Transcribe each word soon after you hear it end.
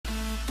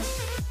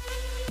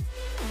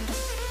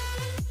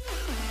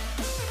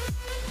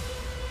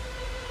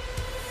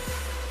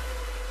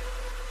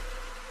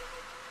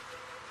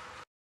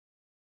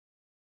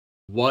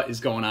What is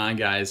going on,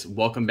 guys?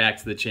 Welcome back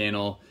to the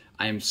channel.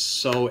 I am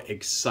so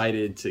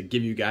excited to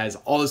give you guys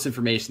all this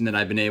information that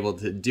I've been able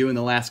to do in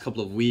the last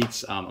couple of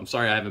weeks. I'm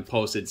sorry I haven't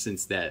posted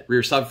since that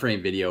rear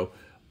subframe video,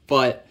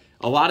 but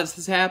a lot of this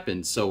has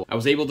happened. So I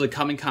was able to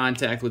come in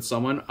contact with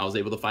someone. I was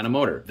able to find a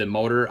motor. The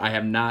motor I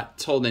have not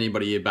told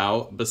anybody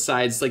about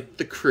besides like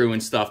the crew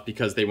and stuff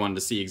because they wanted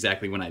to see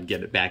exactly when I'd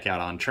get it back out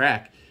on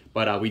track.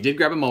 But we did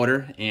grab a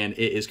motor, and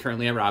it is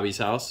currently at Robbie's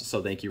house.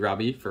 So thank you,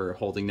 Robbie, for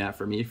holding that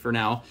for me for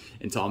now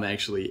until I'm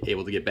actually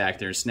able to get back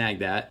there and snag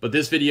that. But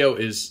this video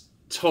is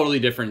totally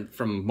different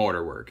from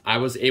motor work. I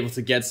was able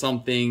to get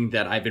something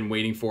that I've been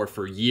waiting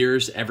for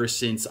years, ever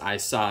since I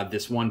saw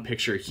this one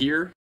picture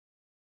here.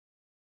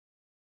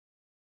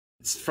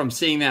 From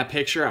seeing that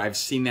picture, I've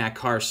seen that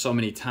car so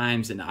many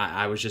times, and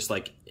I was just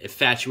like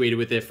infatuated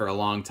with it for a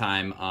long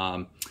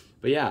time.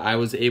 But yeah, I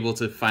was able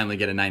to finally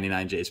get a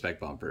 99 Jspec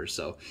bumper.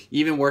 So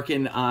even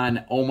working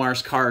on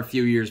Omar's car a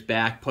few years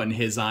back, putting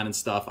his on and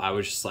stuff, I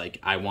was just like,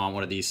 I want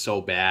one of these so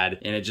bad.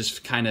 And it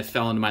just kind of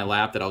fell into my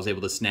lap that I was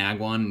able to snag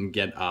one and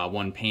get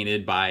one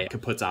painted by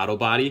Kaput's Auto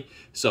Body.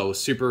 So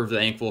super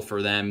thankful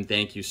for them.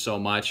 Thank you so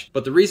much.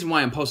 But the reason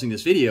why I'm posting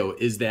this video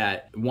is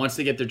that once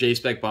they get their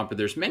Jspec bumper,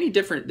 there's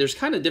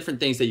kind of different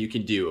things that you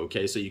can do,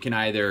 okay? So you can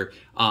either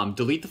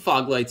delete the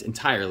fog lights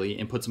entirely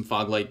and put some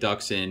fog light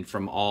ducts in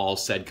from all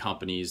said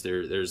companies.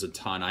 There's a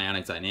ton,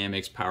 Ionic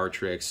Dynamics,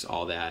 Powertrix,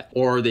 all that.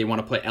 Or they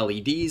want to put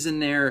LEDs in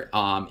there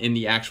in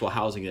the actual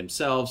housing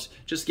themselves,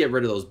 just to get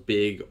rid of those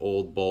big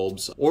old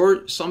bulbs.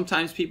 Or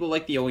sometimes people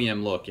like the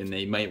OEM look and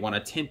they might want to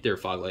tint their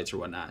fog lights or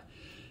whatnot.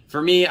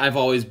 For me,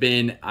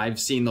 I've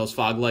seen those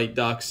fog light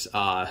ducts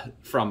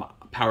from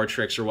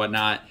Powertrix or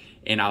whatnot,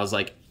 and I was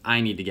like,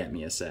 I need to get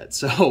me a set.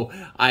 So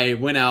I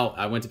went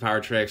to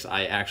Powertrix,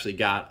 I actually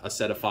got a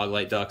set of fog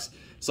light ducts.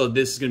 So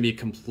this is going to be a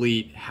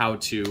complete how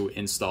to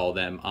install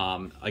them.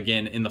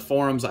 Again, in the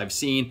forums I've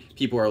seen,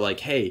 people are like,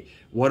 hey,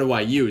 what do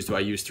I use? Do I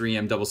use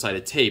 3M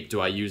double-sided tape?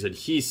 Do I use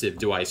adhesive?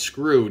 Do I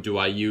screw? Do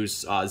I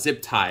use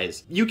zip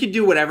ties? You can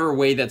do whatever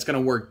way that's going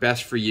to work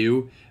best for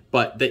you,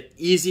 but the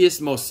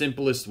easiest, most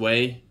simplest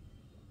way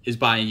is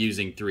by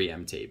using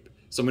 3M tape.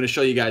 So I'm going to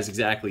show you guys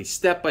exactly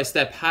step by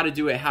step how to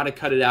do it, how to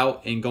cut it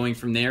out, and going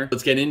from there.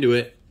 Let's get into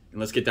it. And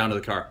let's get down to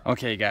the car.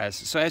 Okay guys,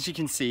 so as you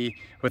can see,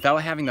 without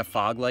having the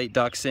fog light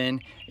ducts in,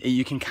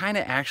 you can kind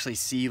of actually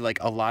see like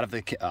a lot of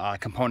the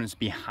components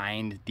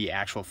behind the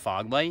actual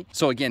fog light.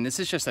 So again, this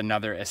is just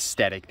another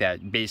aesthetic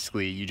that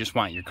basically you just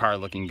want your car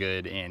looking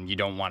good and you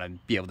don't want to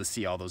be able to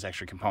see all those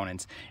extra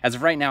components. As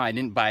of right now, I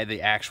didn't buy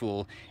the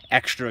actual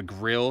extra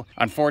grille.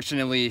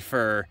 Unfortunately,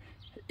 for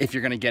if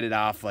you're gonna get it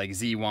off like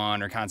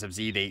Z1 or Concept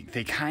Z,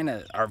 they kind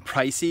of are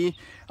pricey.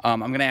 I'm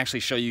gonna actually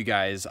show you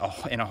guys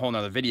in a whole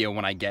nother video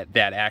when I get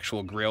that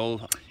actual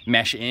grill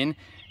mesh in.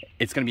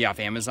 It's gonna be off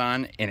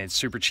Amazon and it's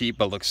super cheap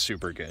but looks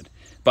super good.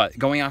 But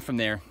going on from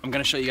there, I'm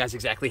gonna show you guys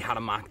exactly how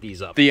to mock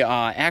these up. The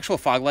actual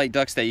fog light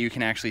ducts that you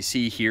can actually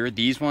see here,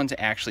 these ones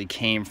actually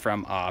came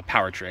from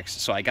Powertrix.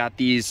 So I got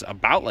these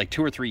about like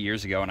 2 or 3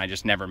 years ago and I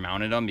just never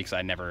mounted them because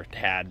I never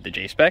had the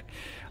Jspec.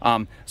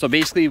 So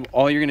basically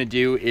all you're gonna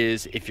do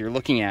is, if you're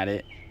looking at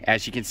it,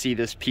 as you can see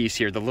this piece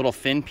here, the little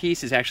thin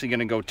piece is actually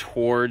gonna go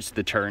towards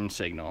the turn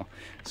signal.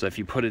 So if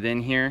you put it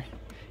in here,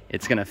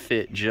 it's gonna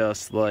fit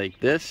just like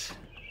this.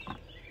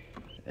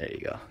 There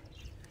you go.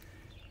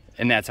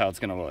 And that's how it's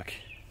gonna look.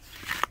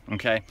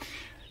 Okay,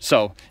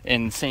 so,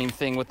 and same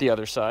thing with the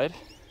other side.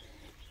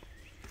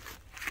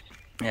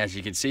 As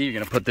you can see, you're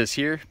gonna put this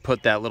here,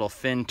 put that little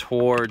fin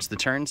towards the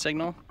turn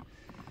signal,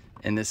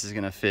 and this is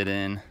gonna fit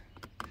in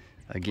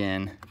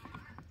again,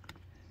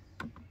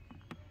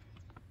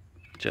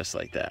 just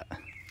like that.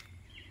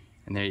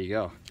 And there you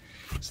go.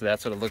 So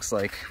that's what it looks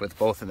like with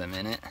both of them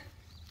in it.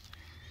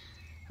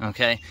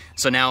 Okay,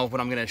 so now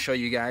what I'm gonna show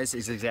you guys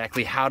is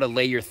exactly how to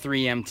lay your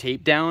 3M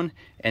tape down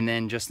and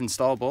then just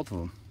install both of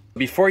them.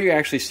 Before you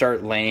actually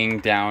start laying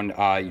down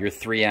your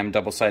 3M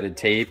double-sided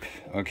tape,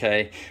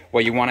 okay,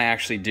 what you want to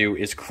actually do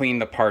is clean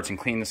the parts and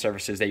clean the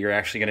surfaces that you're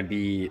actually going to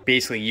be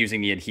basically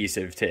using the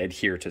adhesive to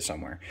adhere to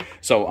somewhere.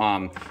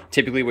 So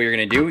typically what you're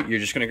going to do, you're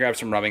just going to grab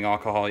some rubbing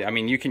alcohol. I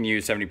mean, you can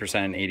use 70%,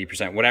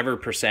 80%, whatever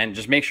percent,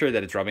 just make sure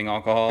that it's rubbing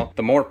alcohol.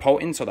 The more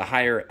potent, so the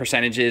higher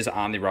percentages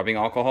on the rubbing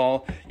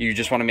alcohol, you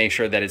just want to make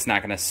sure that it's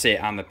not going to sit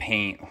on the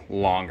paint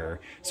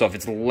longer. So if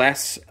it's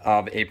less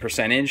of a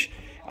percentage,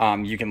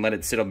 you can let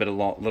it sit a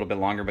little bit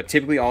longer, but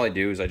typically all I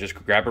do is I just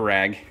grab a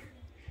rag,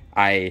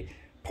 I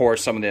pour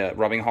some of the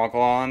rubbing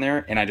alcohol on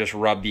there, and I just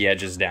rub the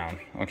edges down,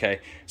 okay?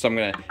 So I'm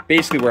gonna,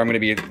 basically where I'm gonna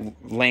be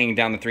laying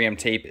down the 3M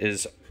tape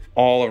is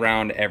all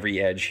around every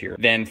edge here.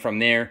 Then from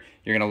there,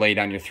 you're gonna lay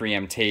down your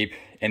 3M tape,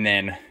 and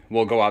then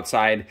we'll go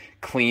outside,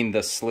 clean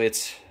the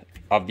slits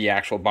of the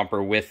actual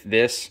bumper with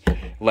this,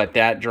 let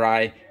that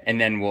dry, and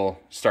then we'll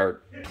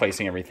start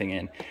placing everything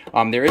in.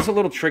 There is a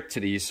little trick to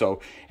these. So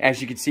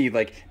as you can see,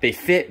 like, they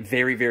fit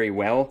very, very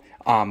well.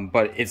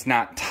 but it's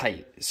not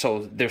tight.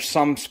 So there's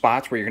some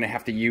spots where you're gonna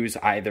have to use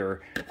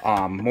either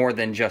more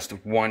than just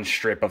one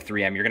strip of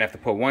 3M. You're gonna have to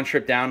put one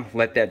strip down,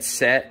 let that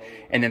set,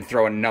 and then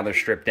throw another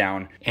strip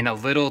down. And a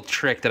little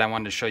trick that I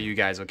wanted to show you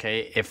guys,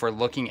 okay? If we're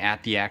looking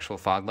at the actual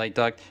fog light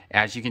duct,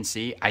 as you can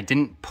see, I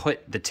didn't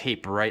put the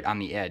tape right on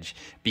the edge,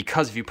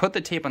 because if you put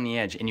the tape on the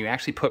edge and you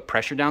actually put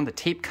pressure down, the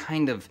tape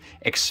kind of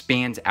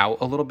expands out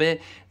a little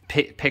bit.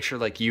 Picture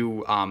like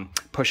you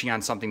pushing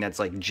on something that's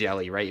like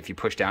jelly, right? If you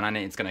push down on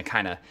it, it's gonna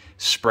kind of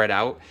spread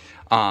out.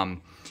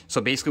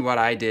 So basically what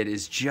I did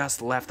is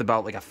just left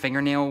about like a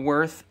fingernail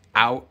worth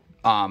out,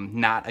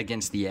 not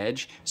against the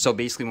edge. So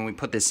basically when we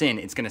put this in,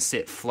 it's gonna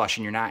sit flush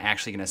and you're not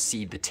actually gonna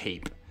see the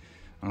tape.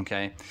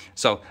 Okay,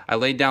 so I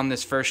laid down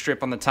this first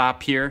strip on the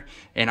top here,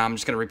 and I'm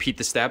just gonna repeat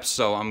the steps.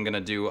 So I'm gonna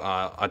do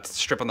a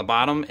strip on the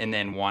bottom and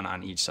then one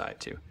on each side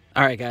too.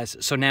 All right guys,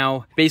 so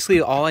now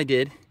basically all I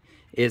did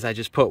is I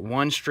just put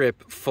one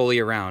strip fully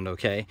around,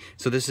 okay?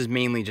 So this is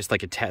mainly just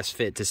like a test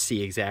fit to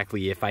see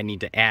exactly if I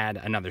need to add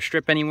another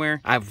strip anywhere.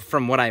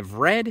 From what I've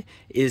read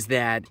is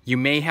that you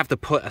may have to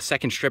put a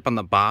second strip on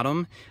the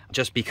bottom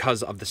just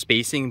because of the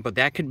spacing, but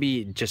that could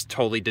be just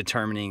totally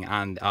determining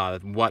on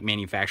what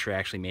manufacturer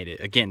actually made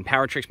it. Again,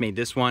 Powertrix made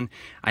this one,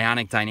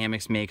 Ionic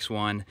Dynamics makes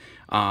one,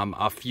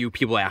 a few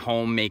people at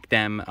home make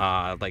them,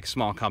 like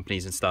small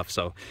companies and stuff.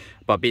 So,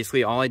 but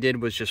basically all I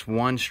did was just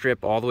one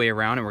strip all the way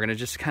around, and we're gonna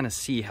just kind of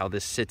see how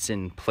this sits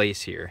in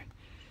place here.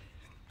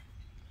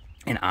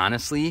 And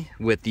honestly,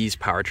 with these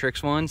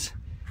Powertrix ones,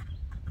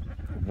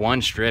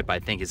 one strip I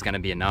think is gonna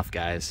be enough,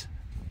 guys,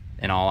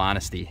 in all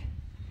honesty.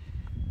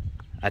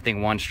 I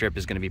think one strip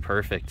is gonna be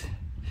perfect.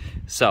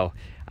 So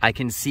I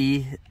can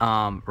see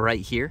right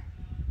here,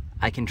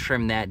 I can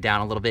trim that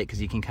down a little bit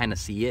because you can kind of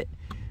see it.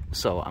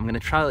 So I'm gonna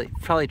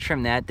probably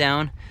trim that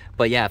down.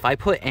 But yeah, if I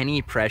put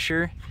any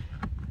pressure,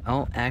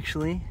 oh,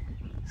 actually,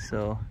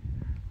 so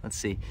let's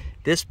see.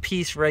 This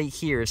piece right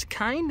here is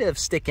kind of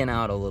sticking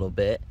out a little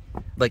bit.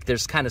 Like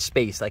there's kind of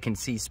space. I can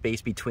see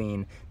space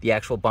between the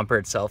actual bumper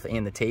itself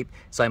and the tape.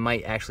 So I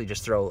might actually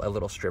just throw a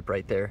little strip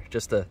right there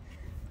just to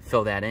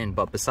fill that in.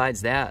 But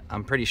besides that,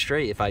 I'm pretty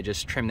straight. If I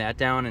just trim that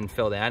down and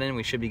fill that in,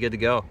 we should be good to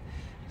go.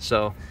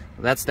 So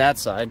that's that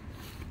side.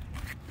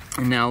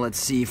 And now let's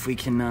see if we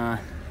can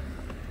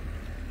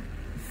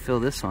fill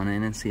this one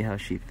in and see how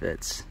she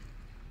fits.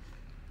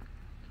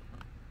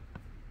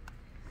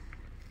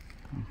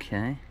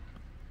 Okay.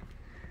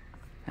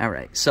 All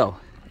right, so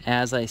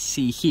as I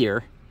see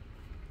here,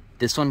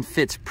 this one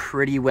fits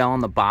pretty well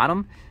on the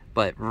bottom,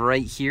 but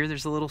right here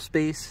there's a little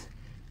space,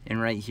 and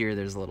right here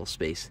there's a little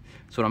space.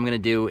 So what I'm gonna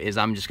do is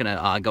I'm just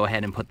gonna go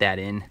ahead and put that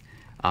in.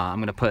 I'm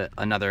gonna put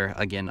another,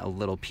 again, a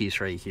little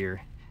piece right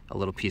here, a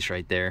little piece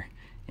right there,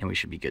 and we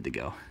should be good to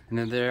go. And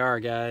then there they are,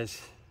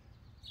 guys.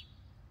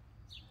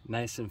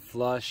 Nice and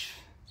flush,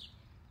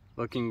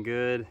 looking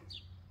good.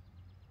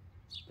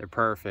 They're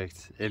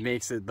perfect. It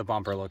makes the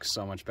bumper look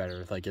so much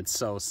better. Like, it's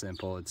so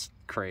simple, it's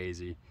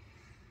crazy.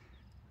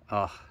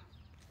 Oh.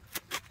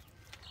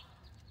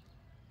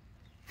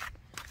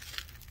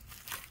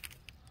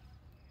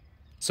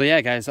 So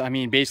yeah, guys, I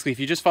mean, basically, if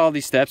you just follow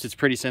these steps, it's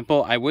pretty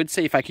simple. I would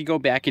say if I could go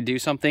back and do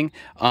something,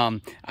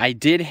 I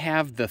did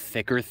have the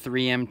thicker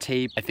 3M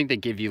tape. I think they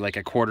give you like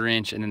a 1/4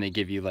 inch, and then they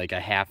give you like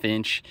a 1/2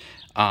 inch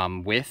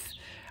width.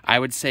 I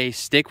would say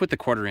stick with the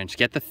 1/4 inch.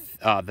 Get the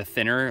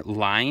thinner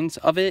lines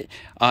of it,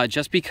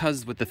 just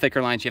because with the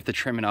thicker lines you have to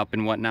trim it up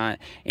and whatnot.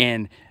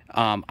 And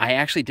I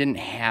actually didn't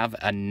have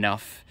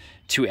enough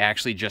to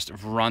actually just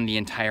run the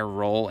entire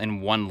roll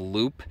in one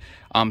loop.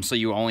 So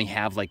you only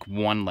have like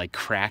one like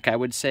crack, I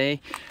would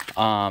say.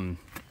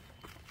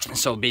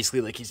 So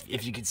basically, like,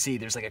 if you can see,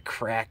 there's like a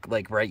crack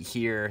like right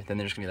here, then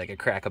there's gonna be like a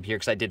crack up here,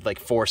 because I did like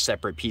 4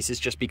 separate pieces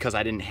just because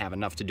I didn't have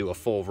enough to do a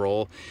full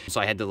roll.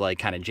 So I had to like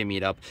kind of jimmy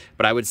it up.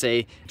 But I would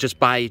say just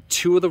buy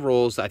 2 of the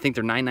rolls. I think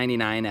they're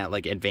 $9.99 at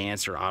like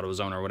Advanced or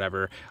AutoZone or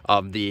whatever,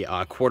 of the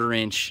 1/4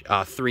 inch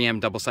 3M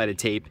double-sided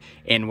tape.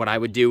 And what I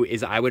would do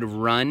is I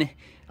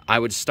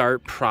would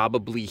start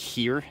probably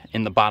here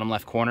in the bottom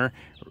left corner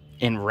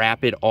and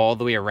wrap it all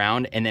the way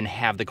around, and then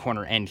have the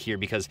corner end here,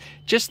 because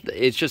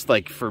it's just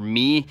like, for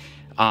me,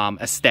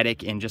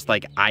 aesthetic and just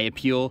like eye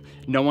appeal,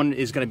 no one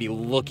is going to be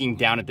looking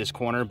down at this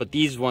corner, but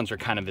these ones are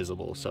kind of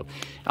visible. So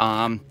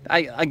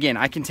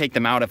I can take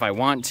them out if I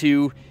want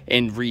to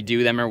and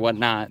redo them or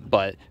whatnot,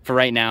 but for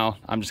right now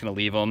I'm just going to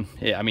leave them.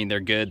 I mean,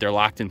 they're good, they're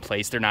locked in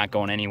place, they're not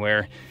going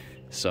anywhere.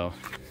 So,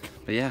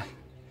 but yeah,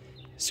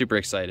 super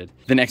excited.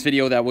 The next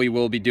video that we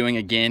will be doing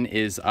again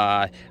is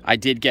I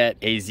did get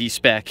a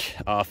Z-Spec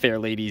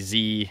Fairlady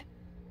Z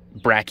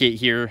bracket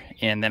here,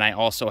 and then I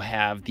also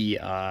have the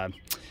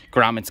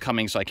grommets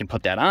coming, so I can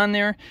put that on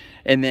there.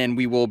 And then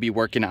we will be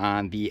working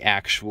on the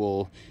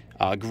actual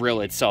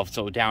grill itself,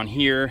 so down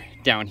here,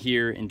 and down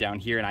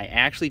here. And I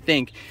actually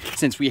think,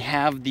 since we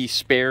have the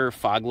spare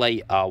fog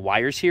light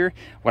wires here,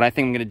 what I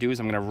think I'm gonna do is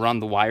I'm gonna run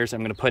the wires.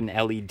 I'm gonna put an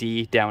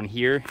LED down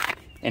here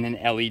and an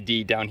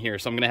LED down here.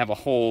 So I'm gonna have a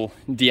whole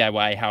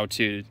DIY how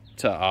to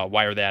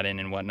wire that in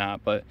and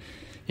whatnot. But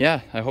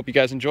yeah, I hope you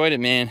guys enjoyed it,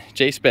 man.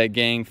 Jspec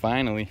gang,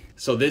 finally.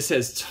 So this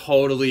has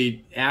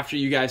totally, after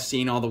you guys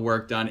seen all the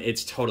work done,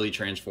 it's totally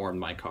transformed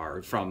my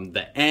car from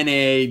the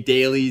NA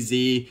Daily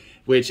Z,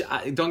 which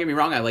don't get me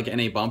wrong, I like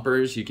NA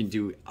bumpers. You can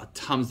do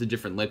tons of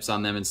different lips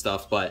on them and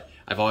stuff, but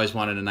I've always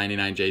wanted a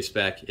 99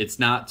 Jspec. It's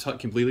not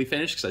completely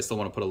finished because I still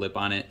want to put a lip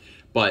on it,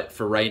 but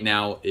for right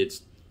now,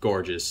 it's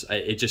gorgeous.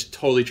 It just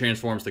totally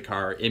transforms the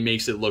car. It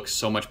makes it look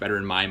so much better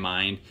in my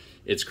mind.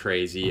 It's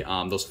crazy.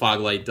 Those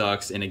fog light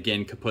ducts, and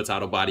again, Kaput's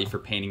Auto Body for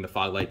painting the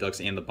fog light ducts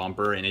and the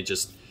bumper, and it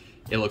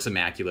looks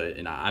immaculate,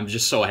 and I'm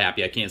just so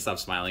happy. I can't stop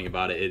smiling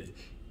about it.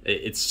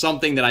 It's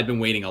something that I've been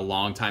waiting a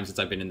long time since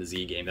I've been in the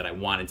Z game, that I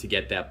wanted to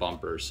get that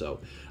bumper. So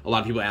a lot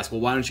of people ask,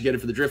 well, why don't you get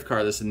it for the drift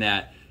car, this and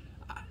that?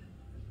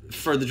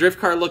 For the drift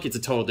car look, it's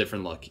a total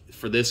different look.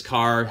 For this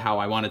car, how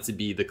I want it to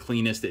be the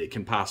cleanest it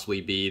can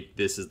possibly be,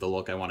 this is the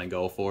look I want to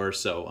go for.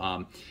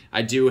 So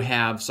I do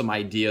have some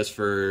ideas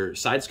for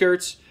side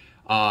skirts,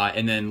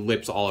 and then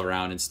lips all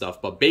around and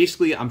stuff. But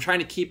basically, I'm trying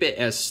to keep it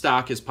as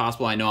stock as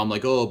possible. I know I'm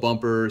like, oh,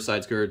 bumper,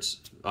 side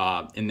skirts,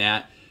 in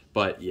that.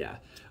 But yeah.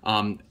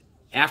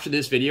 After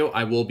this video,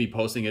 I will be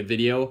posting a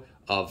video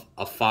of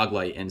a fog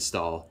light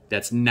install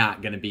that's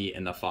not going to be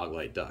in the fog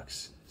light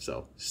ducts.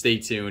 So stay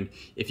tuned.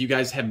 If you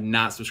guys have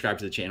not subscribed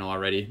to the channel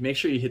already, make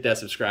sure you hit that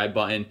subscribe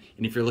button.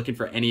 And if you're looking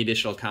for any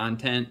additional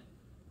content,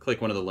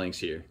 click one of the links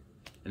here.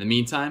 In the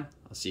meantime,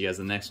 I'll see you guys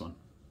in the next one.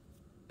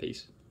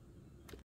 Peace.